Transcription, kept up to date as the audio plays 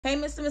Hey,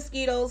 Mr.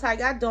 Mosquitoes, how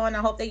y'all doing? I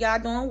hope that y'all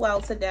doing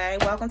well today.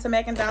 Welcome to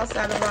Mac and Doll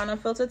 7 Run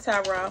Unfiltered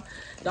Tarot.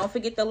 Don't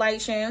forget to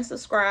like, share, and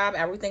subscribe.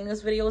 Everything in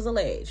this video is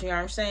alleged. You know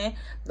what I'm saying?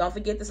 Don't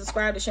forget to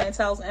subscribe to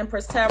Chantel's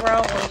Empress Tarot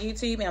on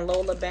YouTube and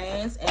Lola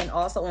Bands, and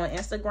also on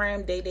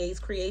Instagram, Day Days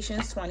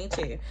Creations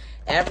 22.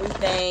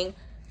 Everything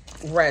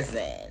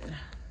resin.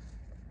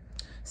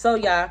 So,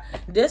 y'all,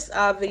 this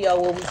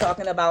video will be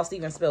talking about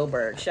Steven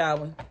Spielberg, shall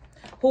we?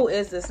 Who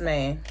is this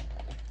man?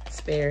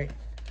 Spirit.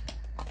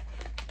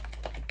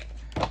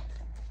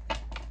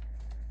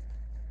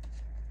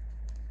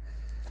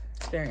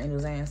 Spirit,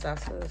 angels,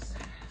 ancestors.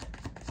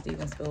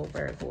 Steven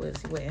Spielberg. Who is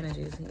he? What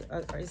energy is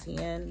he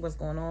in? What's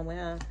going on with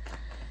him?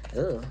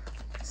 Ugh.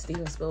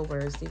 Steven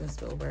Spielberg. Steven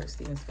Spielberg.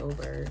 Steven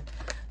Spielberg.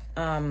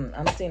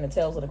 I'm seeing the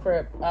Tales of the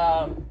Crypt.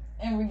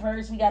 In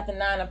reverse, we got the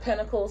Nine of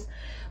Pentacles.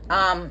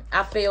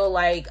 I feel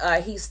like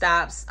he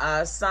stops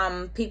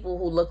some people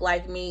who look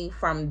like me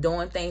from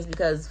doing things,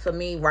 because for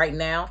me right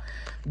now,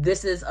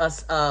 this is some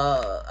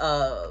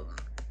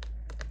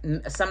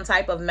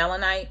type of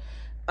melanite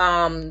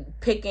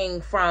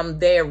picking from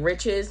their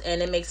riches,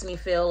 and it makes me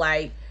feel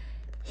like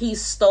he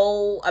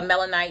stole a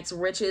melanite's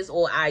riches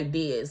or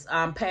ideas.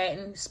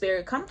 Patent,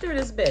 spirit, come through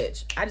this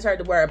bitch. I just heard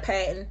the word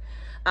patent.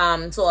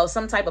 So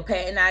some type of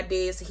patent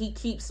ideas. He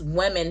keeps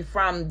women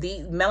from the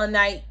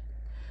melanite,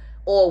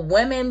 or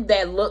women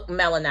that look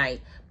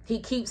melanite. He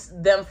keeps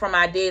them from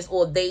ideas,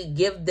 or they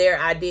give their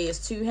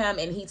ideas to him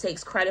and he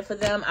takes credit for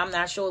them. I'm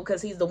not sure,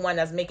 because he's the one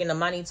that's making the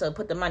money to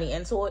put the money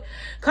into it.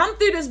 Come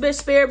through this bitch,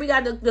 spirit. We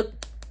got the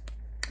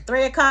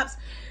Three of Cups.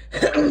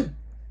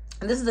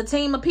 This is a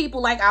team of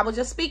people like I was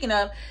just speaking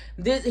of.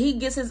 He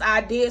gets his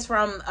ideas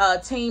from a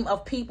team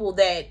of people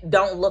that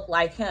don't look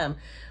like him.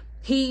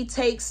 He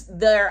takes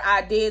their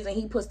ideas and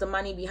he puts the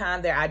money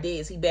behind their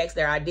ideas. He backs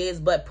their ideas,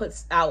 but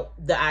puts out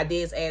the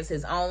ideas as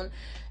his own,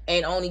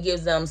 and only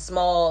gives them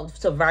small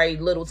to very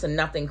little to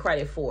nothing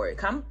credit for it.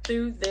 Come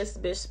through this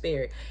bitch,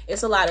 spirit.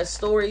 It's a lot of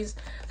stories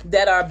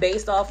that are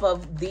based off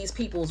of these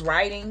people's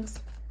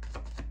writings.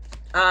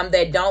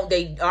 They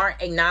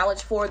aren't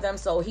acknowledged for them.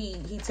 So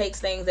he takes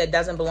things that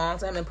doesn't belong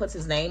to him and puts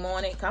his name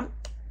on it. Come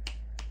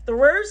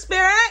through,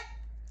 spirit.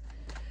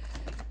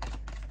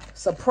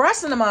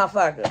 Suppressing the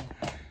motherfucker.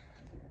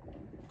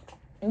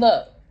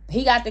 Look,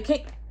 he got the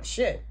king.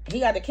 Shit.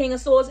 He got the King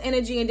of Swords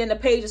energy, and then the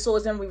Page of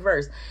Swords in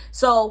reverse.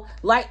 So,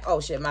 like, oh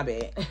shit, my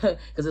bad.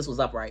 Because this was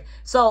upright.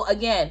 So,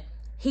 again,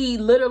 he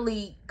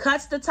literally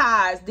cuts the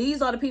ties.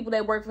 These are the people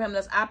that work for him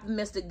that's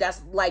optimistic, that's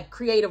like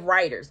creative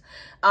writers,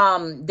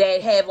 that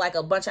have like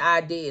a bunch of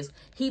ideas.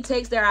 He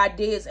takes their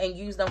ideas and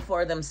use them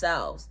for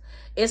themselves.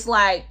 It's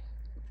like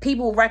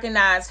people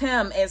recognize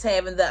him as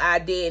having the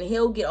idea, and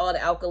he'll get all the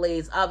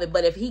accolades of it.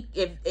 But if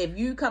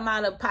you come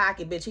out of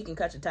pocket, bitch, he can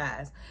cut your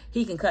ties.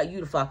 He can cut you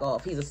the fuck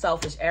off. He's a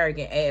selfish,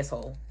 arrogant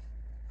asshole.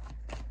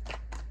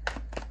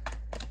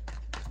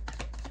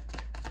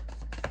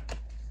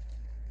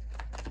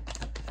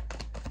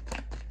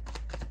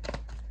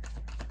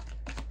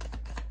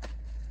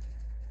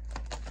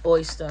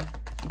 Oyster.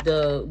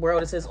 The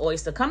world is his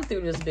oyster. Come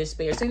through this bitch,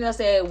 spirit. As soon as I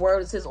said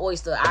world is his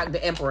oyster,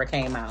 the Emperor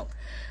came out.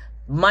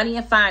 Money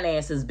and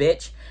finances,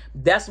 bitch.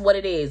 That's what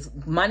it is.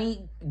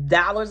 Money,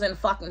 dollars, and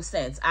fucking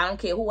cents. I don't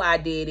care who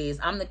idea it is.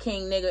 I'm the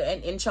king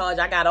nigga in charge.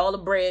 I got all the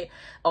bread,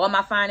 all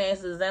my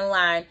finances in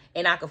line,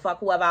 and I can fuck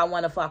whoever I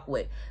want to fuck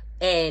with.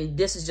 And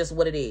this is just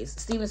what it is.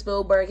 Steven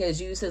Spielberg has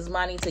used his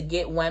money to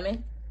get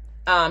women.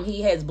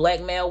 He has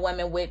blackmailed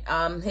women with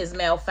his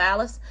male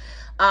phallus.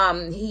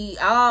 Ew,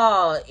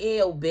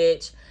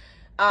 bitch.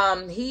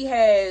 He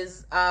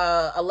has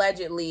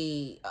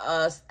allegedly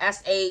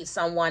SA'd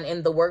someone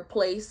in the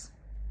workplace.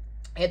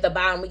 At the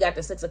bottom, we got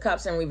the Six of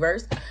Cups in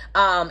reverse.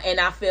 And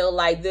I feel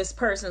like this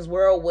person's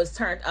world was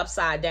turned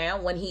upside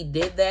down when he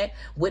did that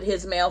with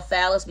his male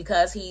phallus,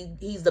 because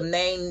he's the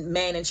main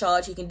man in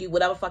charge. He can do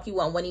whatever fuck he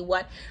want when he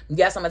want.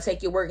 Yes, I'm gonna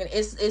take your work. And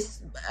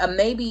he's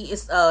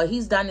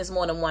done this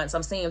more than once.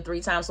 I'm seeing 3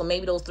 times. So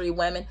maybe those 3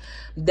 women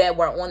that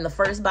were on the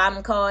first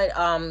bottom card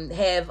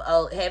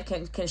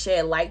can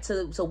shed light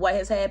to what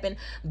has happened.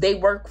 They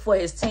work for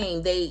his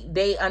team.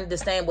 They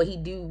understand what he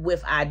do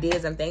with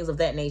ideas and things of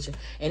that nature.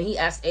 And he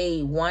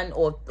SA 1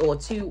 or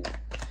 2,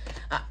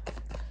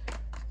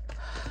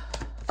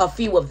 a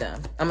few of them.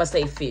 I'm gonna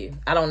say few.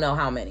 I don't know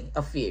how many.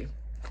 A few,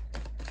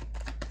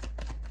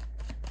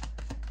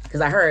 because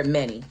I heard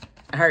many.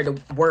 I heard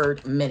the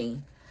word many.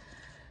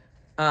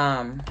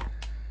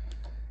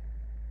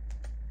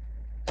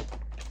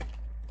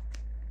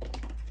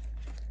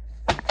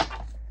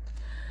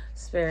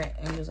 Spirit,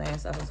 angels,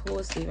 ancestors. Who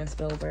is Steven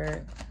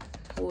Spielberg?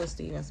 Who is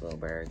Steven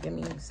Spielberg? Give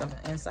me some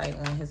insight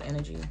on his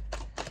energy.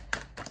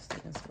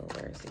 Steven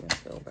Spielberg, Steven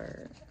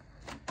Spielberg.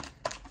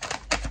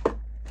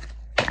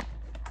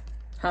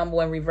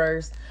 Humble in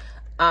reverse.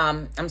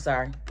 I'm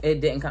sorry. It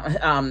didn't come.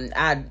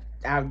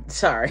 I'm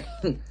sorry.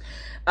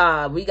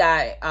 We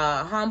got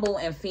humble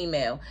and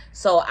female.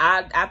 So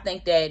I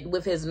think that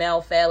with his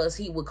male phallus,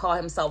 he would call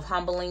himself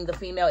humbling the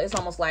female. It's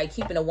almost like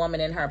keeping a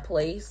woman in her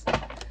place.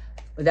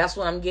 That's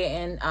what I'm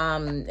getting.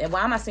 And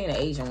why am I seeing an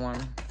Asian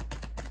woman?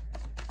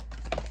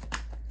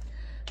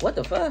 What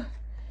the fuck?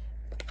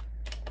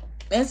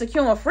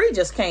 Insecure and Free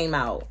just came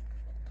out.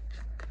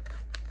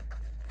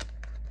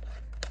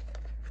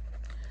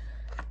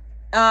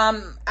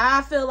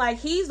 I feel like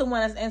he's the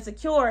one that's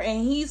insecure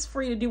and he's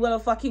free to do whatever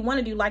the fuck he want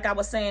to do, like I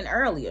was saying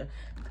earlier.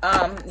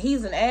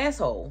 He's an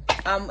asshole.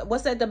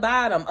 What's at the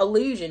bottom?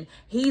 Illusion.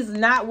 He's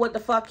not what the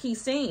fuck he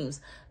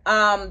seems.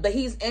 But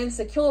he's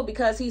insecure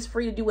because he's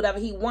free to do whatever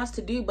he wants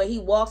to do, but he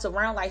walks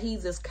around like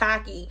he's this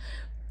cocky,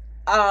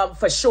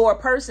 for sure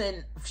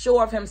person,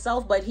 sure of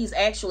himself, but he's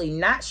actually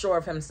not sure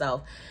of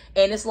himself.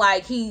 And it's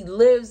like he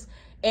lives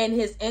in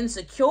his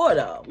insecure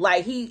though,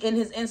 like he in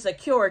his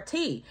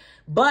insecurity,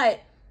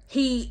 but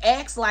he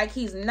acts like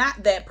he's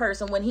not that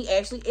person when he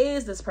actually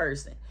is this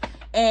person.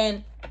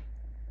 And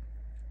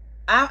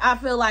I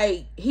feel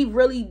like he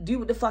really do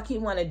what the fuck he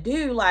want to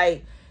do.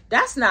 Like,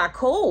 that's not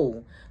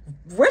cool.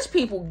 Rich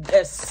people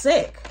are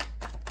sick.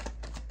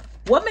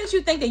 What makes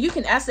you think that you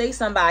can essay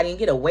somebody and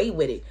get away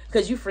with it?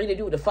 Because you free to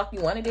do what the fuck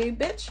you want to do,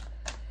 bitch?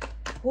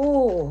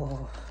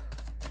 Ooh.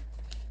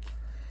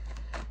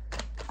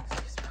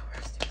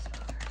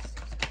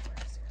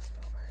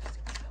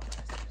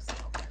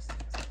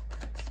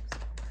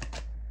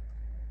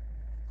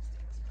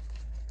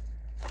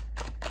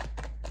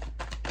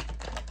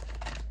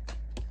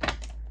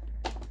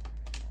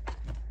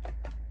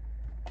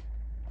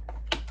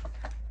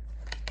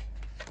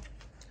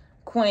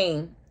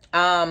 Queen,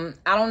 I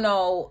don't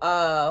know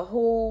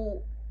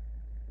who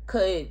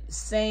could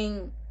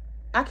sing.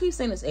 I keep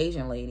saying this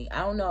Asian lady.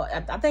 I don't know.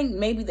 I think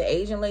maybe the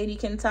Asian lady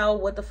can tell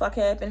what the fuck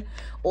happened,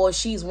 or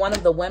she's one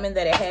of the women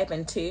that it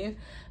happened to.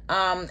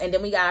 And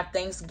then we got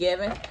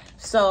Thanksgiving.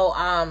 So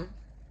and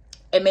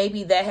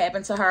maybe that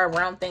happened to her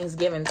around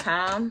Thanksgiving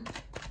time.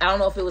 I don't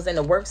know if it was in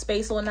the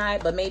workspace or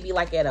not, but maybe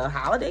like at a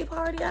holiday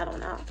party. I don't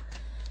know.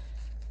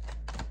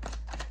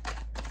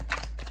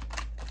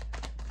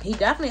 He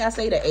definitely, I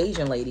say the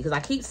Asian lady, because I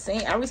keep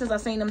saying, ever since I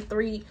seen them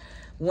 3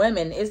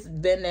 women, it's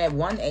been that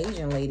one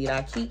Asian lady that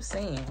I keep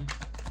seeing.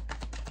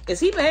 Is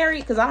he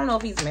married? Because I don't know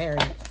if he's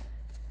married.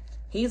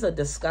 He's a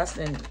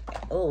disgusting,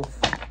 oof.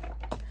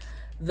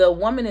 The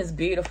woman is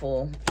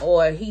beautiful,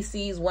 or he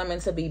sees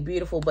women to be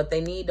beautiful, but they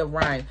need to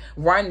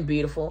run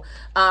beautiful.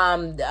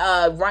 Anyone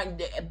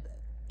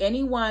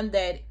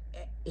that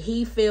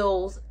he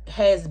feels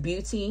has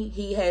beauty,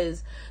 he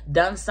has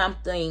done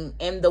something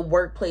in the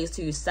workplace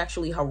to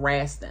sexually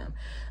harass them.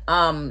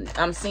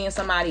 I'm seeing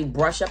somebody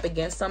brush up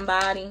against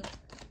somebody.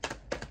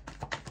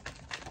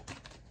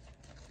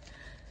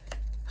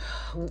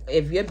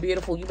 If you're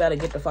beautiful, you better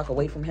get the fuck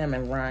away from him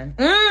and run.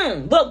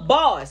 Look,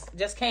 boss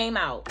just came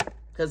out,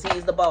 because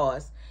he's the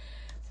boss.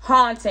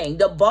 Haunting.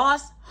 The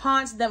boss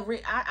haunts them.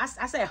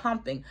 I said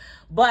humping,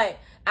 but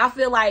I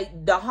feel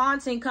like the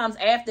haunting comes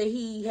after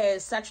he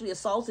has sexually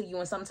assaulted you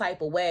in some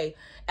type of way,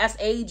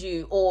 SA'd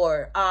you,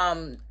 or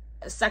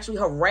sexually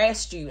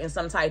harassed you in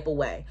some type of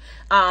way.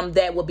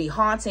 That will be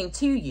haunting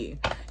to you.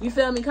 You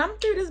feel me? Come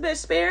through this bitch,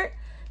 spirit.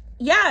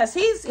 Yes,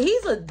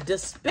 he's a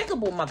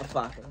despicable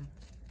motherfucker.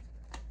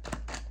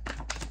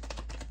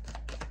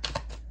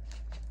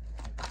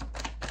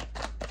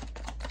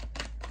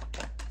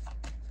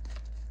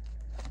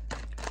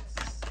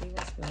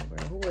 Steven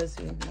Spielberg. Who is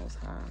he? Most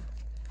High.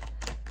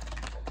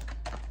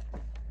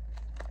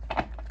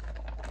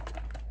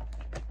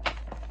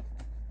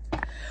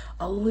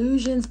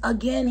 Illusions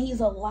again.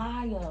 He's a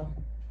liar.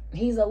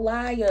 He's a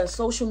liar.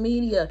 Social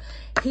media.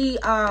 He's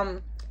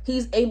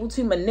able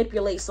to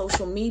manipulate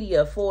social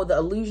media for the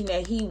illusion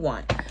that he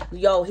wants.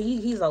 Yo,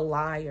 he's a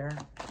liar.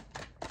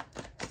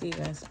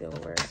 Steven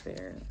Spielberg,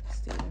 spirit.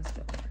 Steven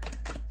Spielberg.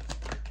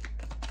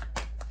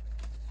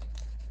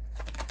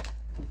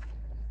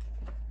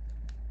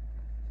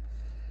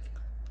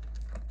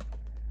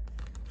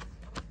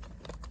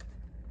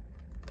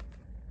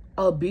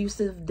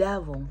 Abusive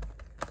devil.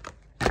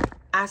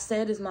 I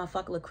said this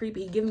motherfucker look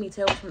creepy. He giving me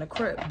Tales from the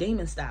Crypt,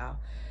 demon style.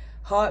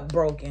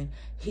 Heartbroken.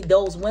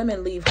 Those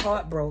women leave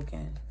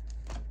heartbroken.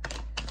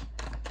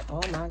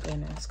 Oh my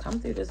goodness. Come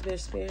through this bitch,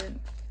 spirit.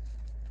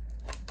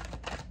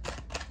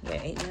 Yeah,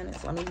 8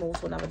 minutes. Let me move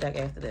to another deck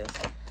after this.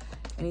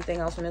 Anything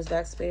else from this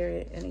deck,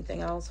 spirit?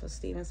 Anything else for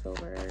Steven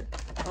Spielberg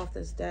off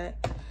this deck?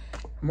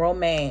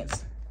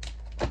 Romance.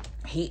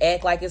 He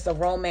act like it's a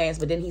romance,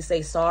 but then he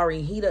say sorry.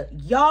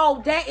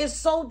 Yo, that is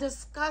so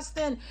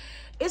disgusting.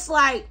 It's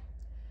like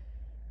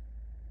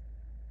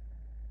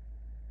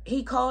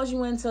he calls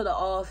you into the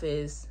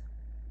office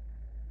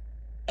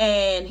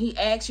and he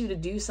asks you to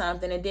do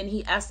something, and then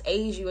he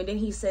SAs you, and then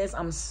he says,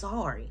 I'm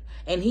sorry.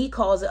 And he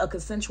calls it a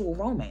consensual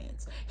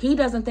romance. He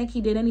doesn't think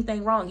he did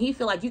anything wrong. He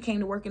feel like you came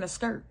to work in a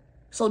skirt,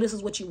 so this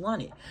is what you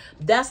wanted.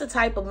 That's the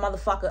type of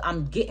motherfucker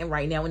I'm getting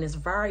right now, and it's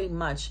very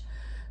much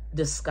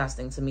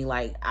disgusting to me.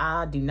 Like,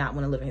 I do not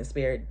want to live in his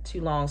spirit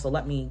too long, so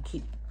let me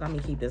keep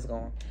this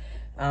going.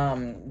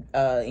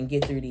 And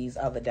get through these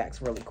other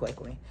decks really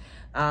quickly.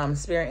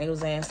 Spirit,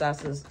 angels,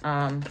 ancestors.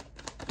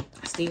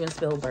 Steven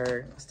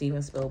Spielberg.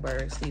 Steven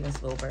Spielberg. Steven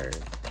Spielberg.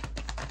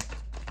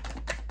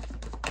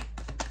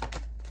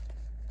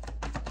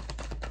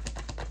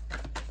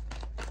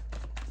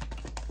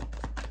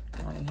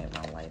 I don't even have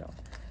my light on.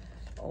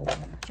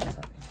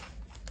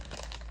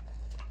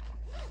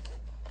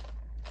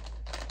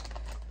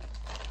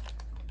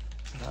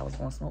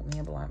 gonna smoke me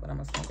a blunt, but I'm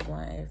gonna smoke a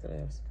blunt after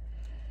this.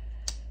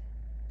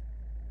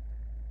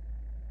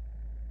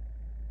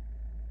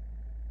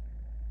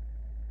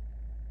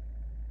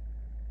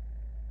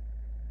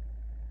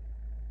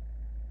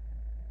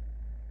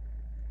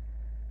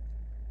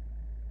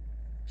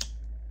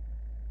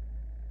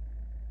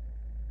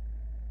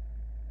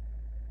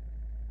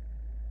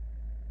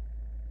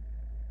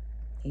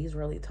 He's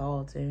really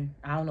tall too.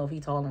 I don't know if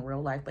he's tall in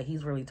real life, but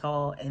he's really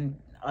tall and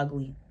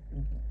ugly.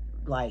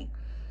 Like,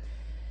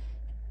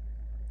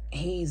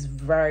 he's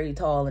very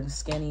tall and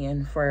skinny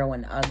and frail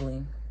and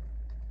ugly.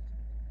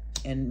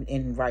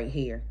 And right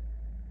here.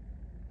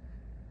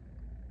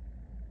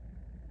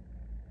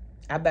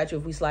 I bet you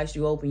if we sliced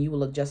you open, you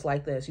would look just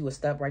like this. You would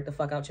step right the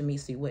fuck out your meat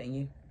suit, wouldn't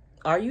you?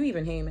 Are you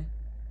even human?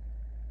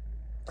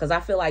 Because I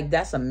feel like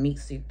that's a meat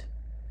suit.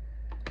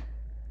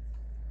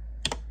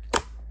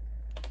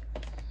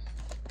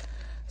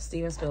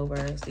 Steven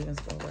Spielberg.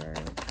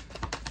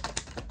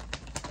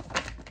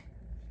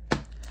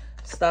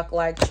 Stuck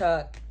like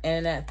Chuck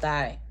and that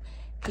thigh.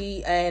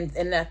 And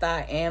that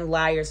thigh and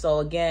liar. So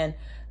again,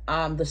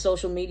 the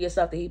social media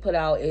stuff that he put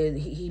out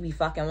is he be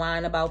fucking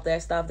lying about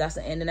that stuff. That's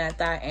the end of that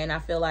thigh. And I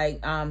feel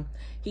like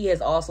he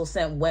has also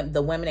sent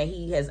the women that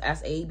he has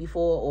SA'd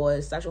before or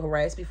sexual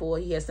harassed before.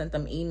 He has sent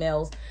them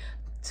emails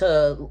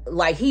to,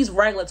 like, he's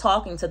regular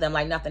talking to them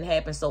like nothing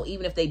happened. So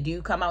even if they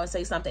do come out and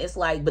say something, it's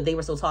like, but they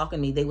were still talking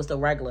to me, they were still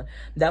regular.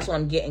 That's what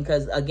I'm getting,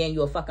 because again,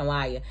 you're a fucking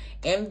liar.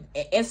 And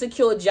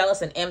insecure,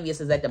 jealous, and envious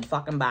is at the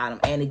fucking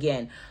bottom. And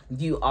again,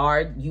 you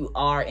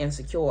are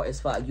insecure as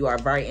fuck. You are a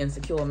very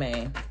insecure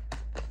man,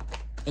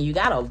 and you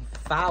got a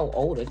foul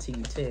odor to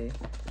you too.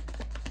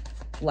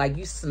 Like,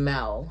 you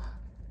smell.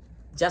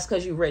 Just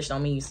because you rich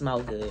don't mean you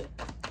smell good.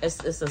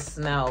 It's a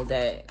smell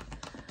that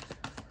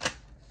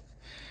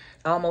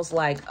almost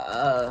like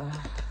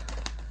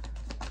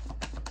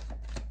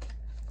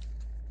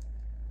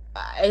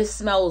it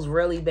smells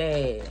really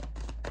bad,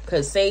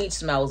 because sage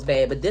smells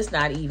bad, but this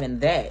not even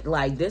that.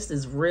 Like, this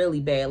is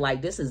really bad.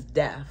 Like, this is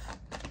death.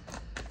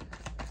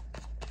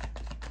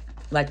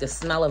 Like the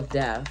smell of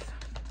death.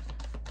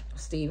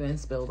 Steven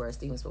Spielberg.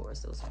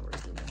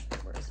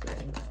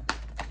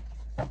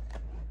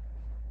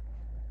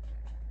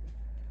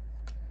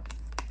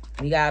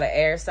 We got an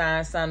air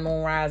sign, sun,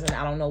 moon, rising.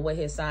 I don't know what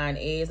his sign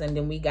is. And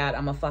then we got,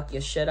 I'm going to fuck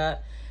your shit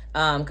up.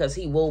 Because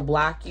he will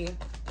block you.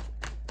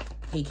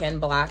 He can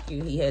block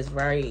you. He has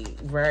very,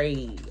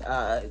 very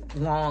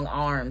long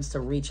arms to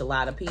reach a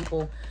lot of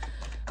people.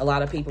 A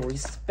lot of people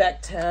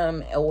respect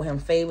him, owe him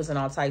favors and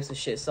all types of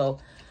shit. So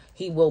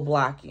he will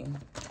block you.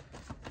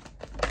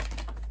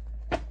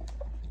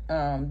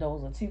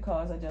 Those are two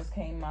cards that just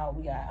came out.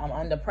 We got I'm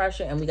under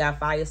pressure, and we got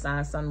fire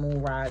sign, sun,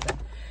 moon, rising.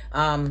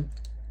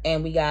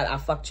 And we got I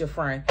fucked your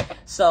friend.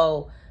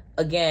 So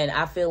again,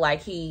 I feel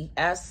like he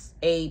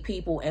SA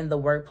people in the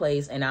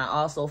workplace, and I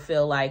also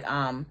feel like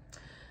I'm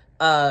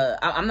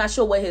not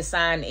sure what his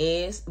sign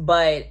is,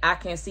 but I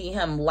can see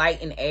him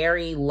light and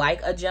airy,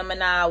 like a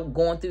Gemini,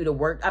 going through the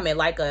work. I mean,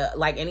 like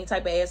any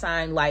type of air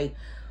sign, like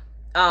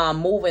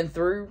moving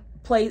through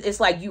place. It's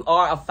like you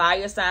are a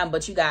fire sign,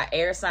 but you got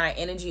air sign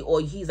energy,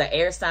 or he's an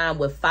air sign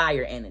with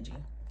fire energy.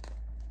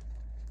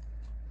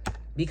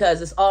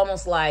 Because it's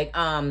almost like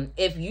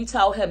if you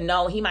tell him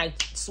no, he might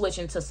switch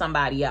into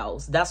somebody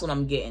else. That's what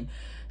I'm getting.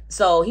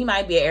 So he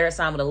might be an air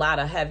sign with a lot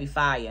of heavy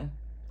fire,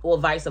 or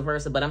vice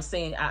versa. But I'm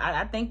saying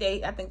I think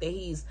that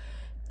he's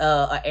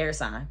an air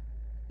sign,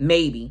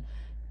 maybe,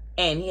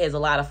 and he has a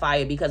lot of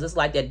fire, because it's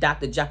like that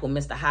Dr. Jekyll,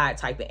 Mr. Hyde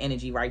type of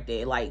energy right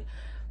there. Like,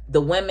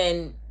 the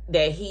women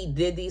that he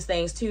did these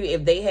things to,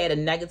 if they had a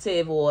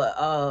negative or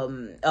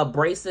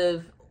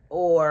abrasive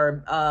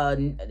or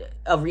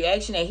a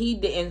reaction that he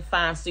didn't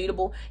find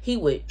suitable, he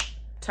would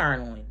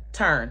turn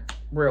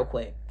real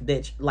quick,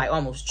 bitch, like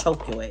almost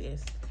choke your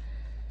ass.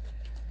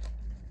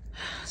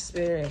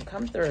 Spirit,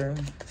 come through.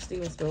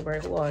 Steven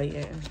Spielberg, who are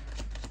you?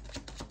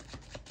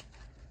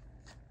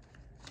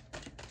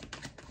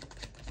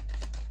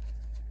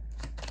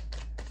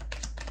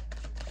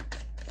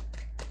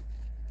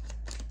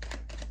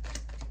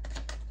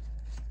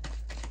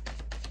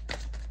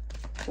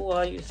 Who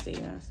are you,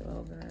 Steven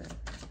Spielberg?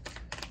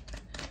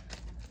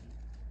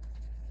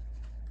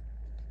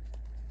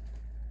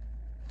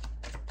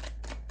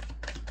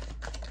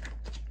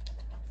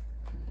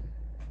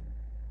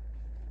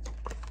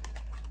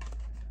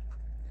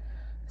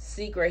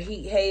 Secret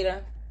heat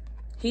hater.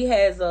 He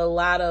has a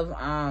lot of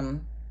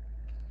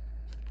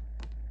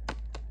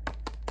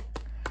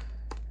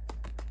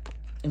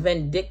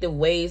vindictive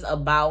ways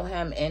about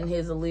him and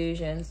his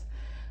illusions.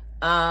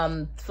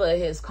 For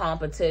his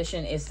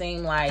competition, it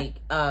seemed like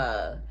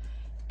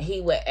he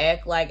would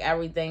act like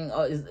everything,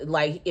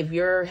 like if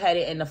you're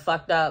headed in the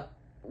fucked up,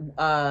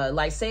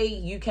 like say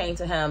you came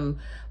to him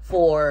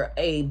for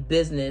a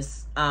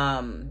business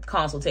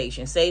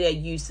consultation. Say that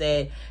you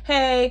said,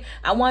 hey,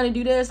 I want to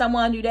do this, I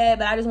want to do that,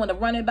 but I just want to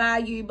run it by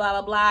you, blah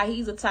blah blah.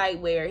 He's a type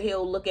where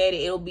he'll look at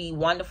it, it'll be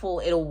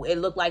wonderful, it'll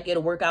look like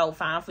it'll work out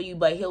fine for you,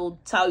 but he'll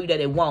tell you that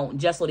it won't,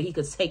 just so that he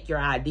could take your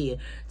idea,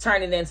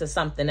 turn it into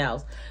something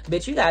else.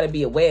 Bitch, you got to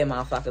be aware of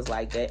motherfuckers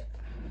like that.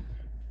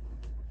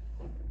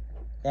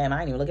 Damn, I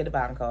didn't even look at the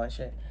bottom card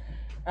shit.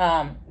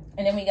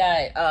 And then we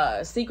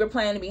got secret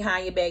planning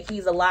behind your back.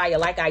 He's a liar.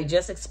 Like I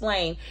just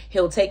explained,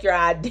 he'll take your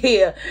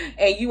idea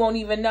and you won't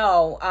even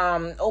know.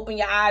 Open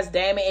your eyes,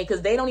 damn it.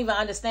 Because they don't even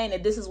understand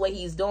that this is what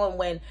he's doing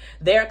when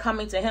they're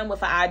coming to him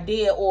with an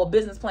idea or a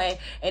business plan.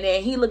 And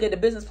then he look at the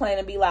business plan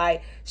and be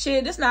like,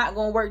 shit, this not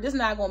going to work. This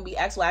not going to be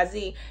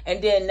XYZ.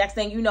 And then next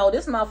thing you know,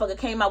 this motherfucker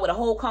came out with a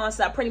whole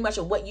concept pretty much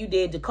of what you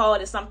did to call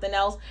it something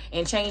else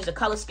and change the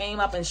color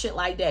scheme up and shit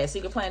like that.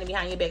 Secret planning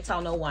behind your back,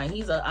 tell no one.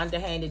 He's an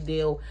underhanded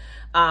deal.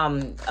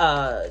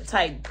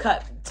 Type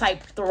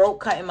throat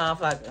cutting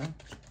motherfucker.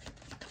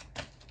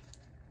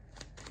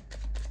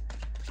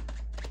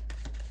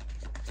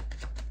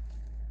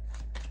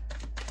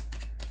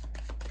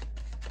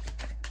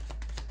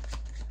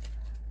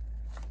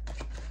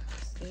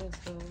 Steven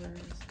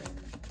Spielberg.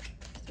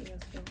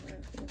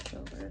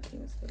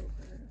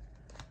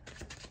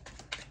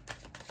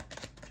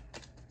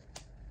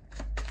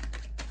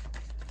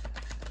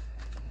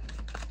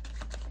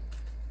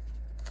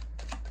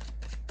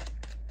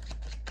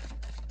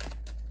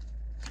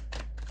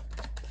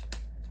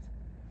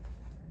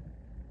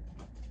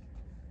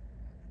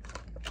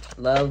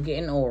 Love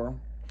getting oral.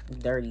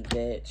 Dirty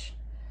bitch.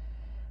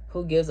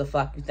 Who gives a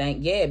fuck, you think?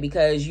 Yeah,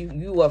 because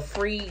you are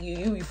free.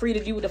 You free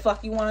to do what the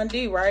fuck you want to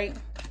do, right?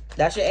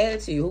 That's your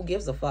attitude. Who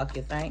gives a fuck,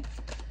 you think?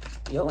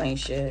 Yo ain't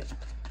shit.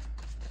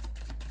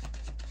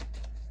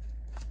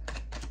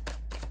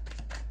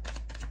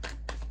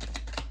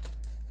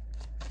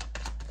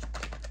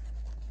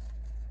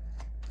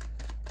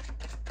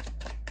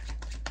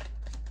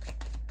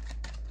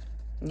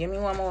 Give me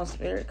one more,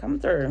 Spirit. Come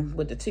through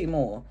with the 2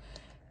 more.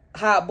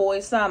 Hot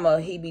boy summer,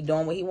 he be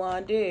doing what he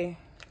want to do.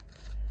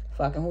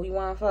 Fucking who he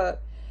want to fuck.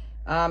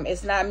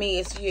 It's not me,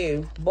 it's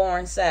you.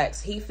 Boring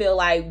sex. He feel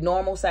like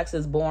normal sex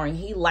is boring.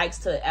 He likes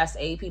to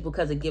SA people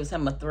because it gives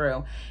him a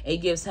thrill. It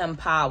gives him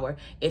power.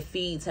 It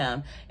feeds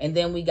him. And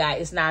then we got,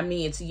 it's not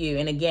me, it's you.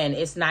 And again,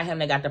 it's not him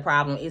that got the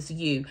problem. It's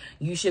you.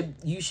 You should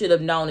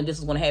have known that this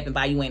was going to happen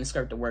by you ain't a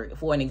skirt to work.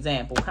 For an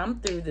example,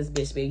 come through this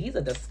bitch, baby. He's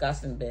a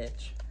disgusting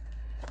bitch.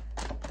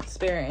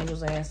 Spirit,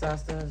 angels,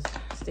 ancestors.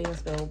 Steven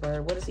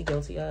Spielberg. What is he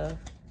guilty of?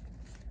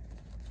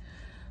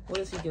 What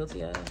is he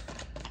guilty of?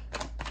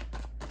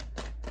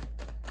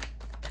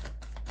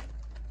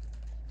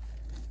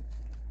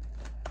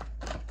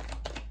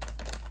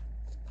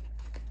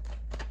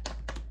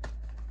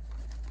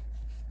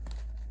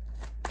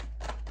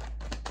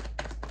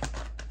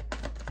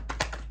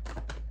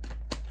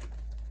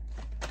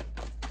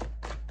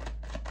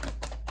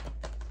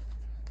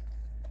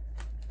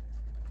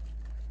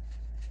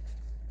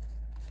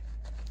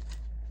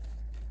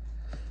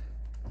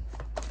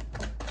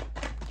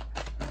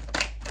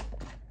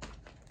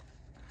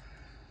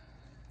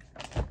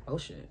 Oh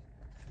shit.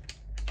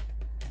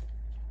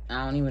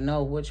 I don't even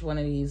know which one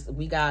of these.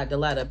 We got the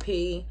letter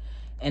P,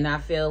 and I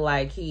feel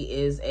like he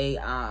is a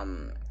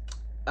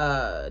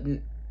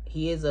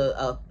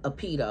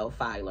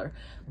pedophiler,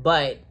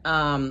 but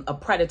a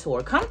predator.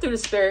 Come through the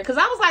Spirit, because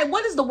I was like,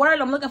 what is the word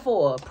I'm looking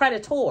for?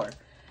 Predator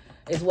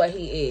is what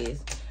he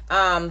is.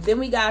 Then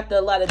we got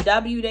the letter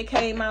W that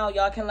came out.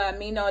 Y'all can let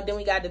me know. Then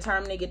we got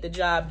determined to get the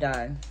job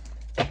done.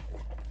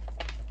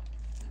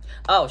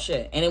 Oh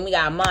shit. And then we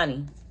got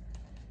money.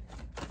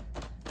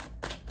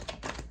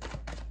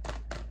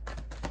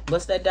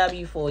 What's that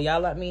W for?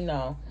 Y'all let me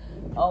know.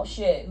 Oh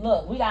shit.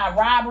 Look, we got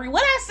robbery.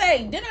 What I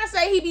say? Didn't I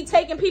say he be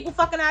taking people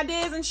fucking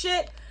ideas and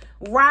shit?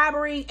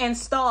 Robbery and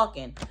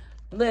stalking.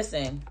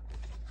 Listen.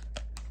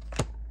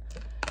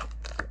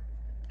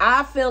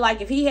 I feel like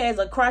if he has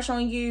a crush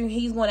on you,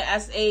 he's going to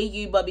SA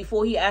you. But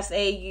before he SA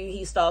you,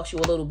 he stalks you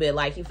a little bit.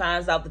 Like he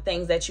finds out the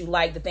things that you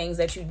like, the things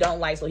that you don't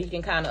like, so he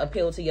can kind of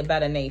appeal to your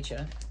better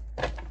nature.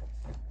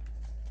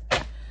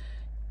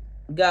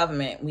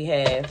 Government we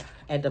have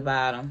at the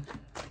bottom.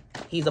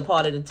 He's a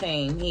part of the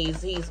team.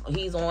 He's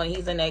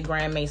in that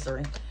grand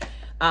masonry.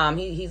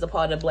 He's a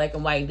part of the black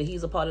and white.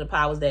 He's a part of the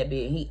powers that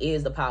be. He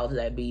is the powers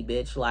that be,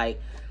 bitch.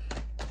 Like,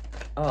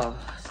 oh,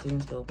 Steven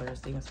Spielberg.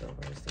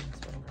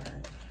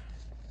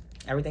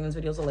 Everything in this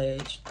video is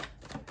alleged.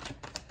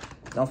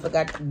 Don't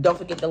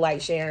forget to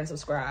like, share, and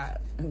subscribe.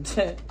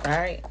 All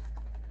right.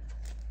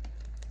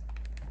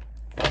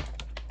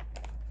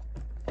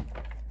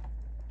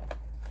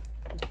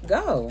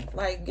 Go.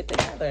 Like, get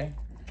together.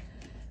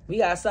 We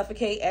got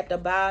suffocate at the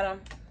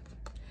bottom.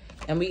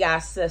 And we got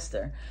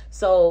sister.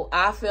 So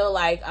I feel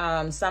like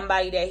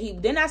somebody that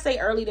didn't I say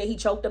earlier that he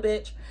choked a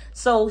bitch?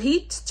 So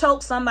he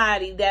choked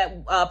somebody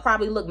that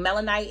probably looked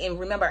melanite. And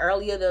remember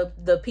earlier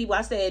the people,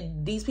 I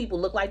said these people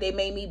look like they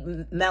made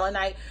me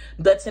melanite.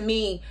 But to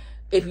me,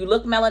 if you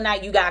look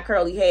melanite, you got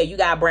curly hair, you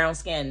got brown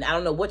skin. I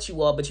don't know what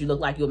you are, but you look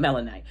like you're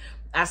melanite.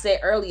 I said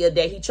earlier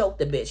that he choked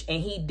the bitch.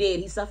 And he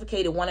did. He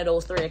suffocated one of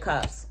those thread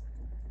cuffs.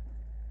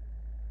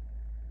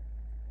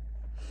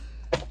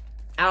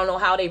 I don't know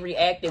how they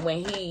reacted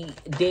when he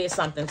did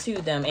something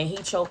to them and he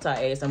choked her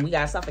ass and we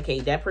got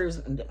suffocated. That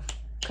proves,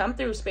 come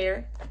through,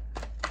 Spirit.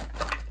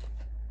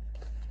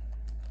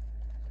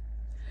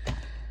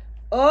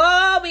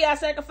 Oh, we got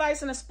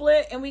Sacrifice and a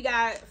Split, and we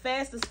got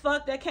Fast as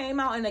Fuck that came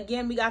out, and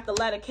again we got the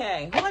letter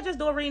K. Who I just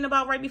do a reading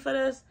about right before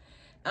this?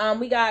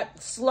 We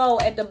got Slow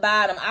at the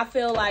bottom. I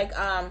feel like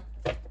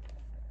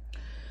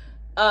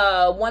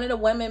one of the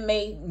women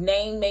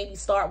maybe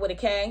start with a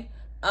K.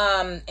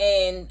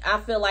 And I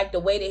feel like the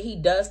way that he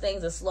does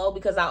things is slow,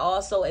 because I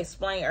also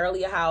explained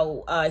earlier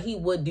how he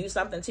would do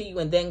something to you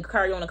and then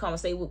carry on a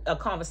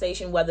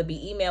conversation, whether it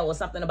be email or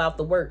something about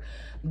the work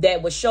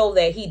that would show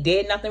that he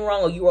did nothing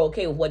wrong or you were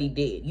okay with what he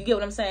did. You get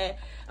what I'm saying?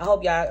 I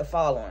hope y'all are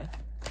following.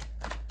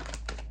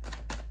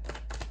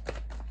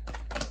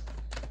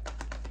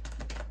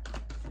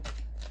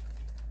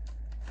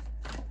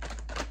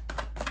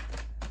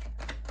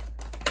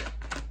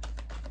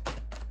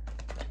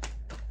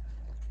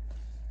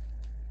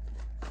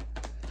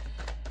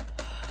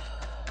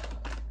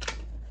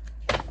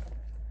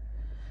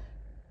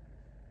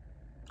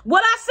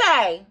 What I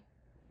say?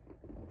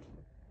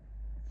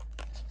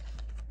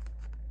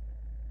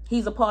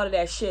 He's a part of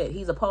that shit.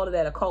 He's a part of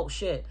that occult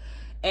shit.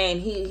 And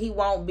he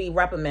won't be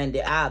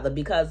reprimanded either,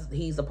 because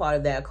he's a part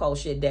of that occult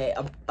shit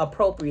that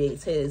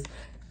appropriates his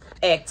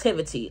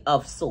activity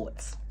of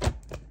sorts.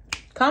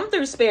 Come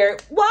through,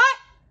 Spirit. What?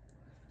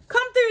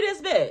 Come through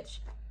this bitch.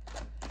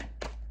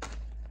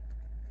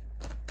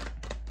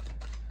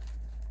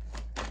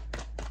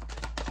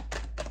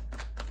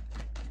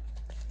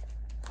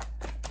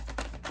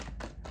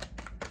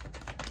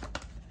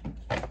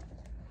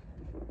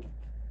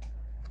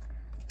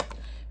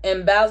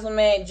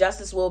 Embezzlement,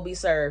 justice will be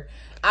served.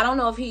 I don't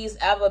know if he's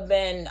ever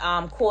been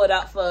caught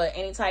up for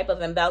any type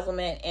of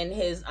embezzlement in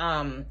his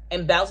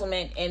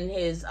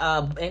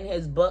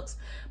books,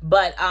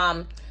 but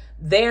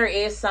there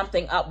is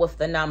something up with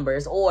the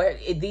numbers, or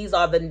these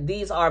are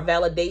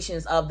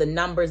validations of the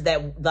numbers,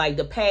 that like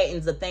the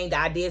patents, the thing, the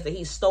ideas that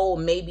he stole.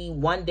 Maybe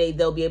one day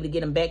they'll be able to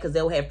get them back because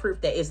they'll have proof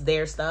that it's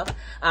their stuff.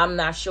 I'm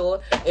not sure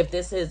if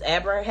this has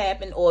ever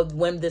happened or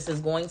when this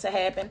is going to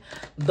happen,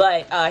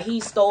 but he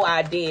stole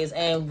ideas,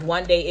 and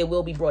one day it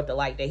will be brought to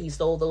light that he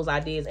stole those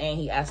ideas, and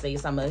he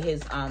essayed some of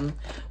his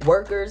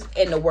workers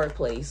in the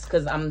workplace,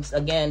 because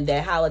again,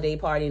 that holiday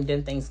party and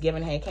then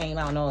Thanksgiving had came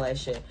out and all that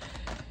shit.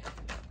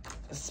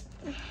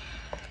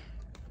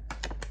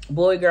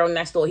 Boy, girl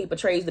next door. He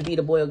portrays to be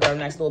the boy or girl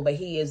next door, but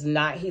he is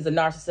not. He's a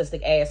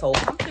narcissistic asshole.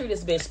 Come through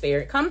this bitch,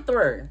 Spirit. Come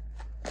through.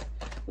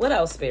 What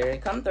else, Spirit?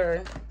 Come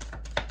through.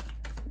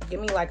 Give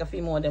me like a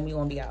few more, then we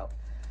gonna be out.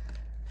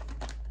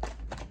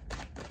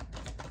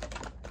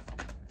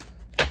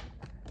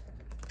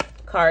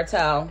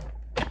 Cartel.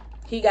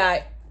 He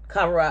got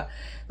cover up.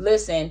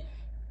 Listen,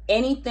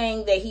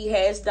 anything that he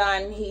has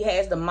done, he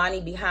has the money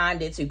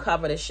behind it to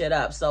cover the shit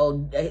up.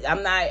 So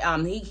I'm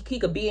not, he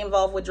could be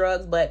involved with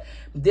drugs, but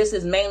this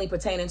is mainly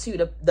pertaining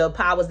to the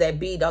powers that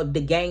be, the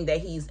gang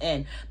that he's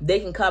in. They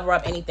can cover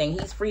up anything.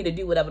 He's free to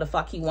do whatever the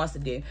fuck he wants to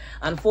do.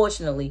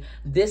 Unfortunately,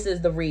 this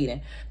is the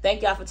reading.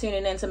 Thank y'all for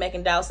tuning in to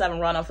Making Dial 7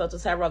 Run on Filter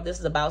Terror. This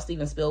is about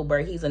Steven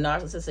Spielberg. He's a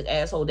narcissistic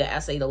asshole that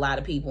essayed a lot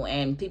of people,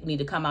 and people need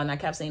to come out. And I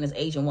kept saying this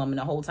Asian woman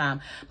the whole time,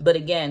 but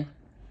again,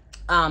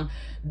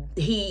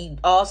 he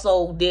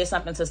also did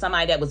something to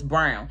somebody that was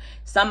brown.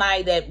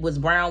 Somebody that was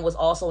brown was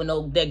also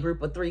in that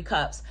group of 3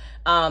 cups.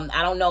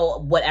 I don't know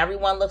what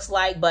everyone looks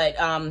like, but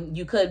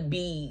you could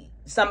be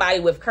somebody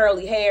with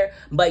curly hair,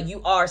 but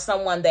you are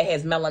someone that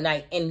has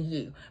melanite in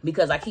you,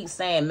 because I keep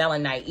saying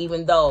melanite,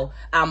 even though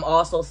I'm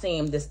also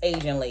seeing this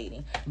Asian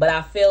lady. But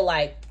I feel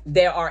like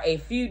there are a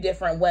few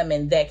different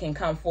women that can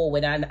come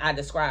forward, and I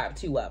described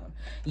 2 of them.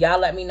 Y'all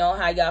let me know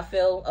how y'all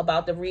feel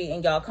about the read,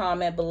 and y'all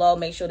comment below.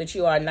 Make sure that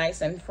you are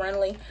nice and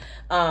friendly,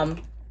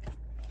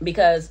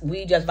 because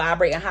we just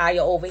vibrating higher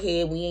over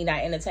here. We ain't not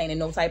entertaining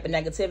no type of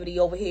negativity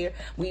over here.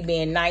 We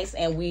being nice,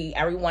 and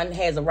everyone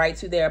has a right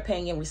to their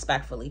opinion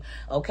respectfully.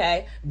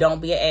 Okay?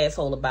 Don't be an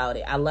asshole about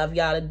it. I love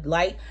y'all to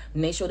like.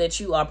 Make sure that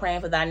you are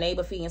praying for thy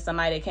neighbor, feeding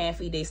somebody that can't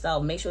feed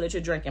themselves. Make sure that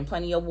you're drinking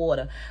plenty of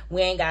water.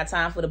 We ain't got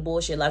time for the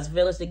bullshit. Let's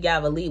village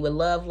together. Lead with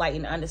love, light,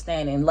 and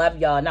understanding. Love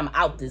y'all, and I'm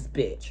out this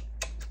bitch.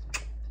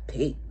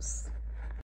 Peace.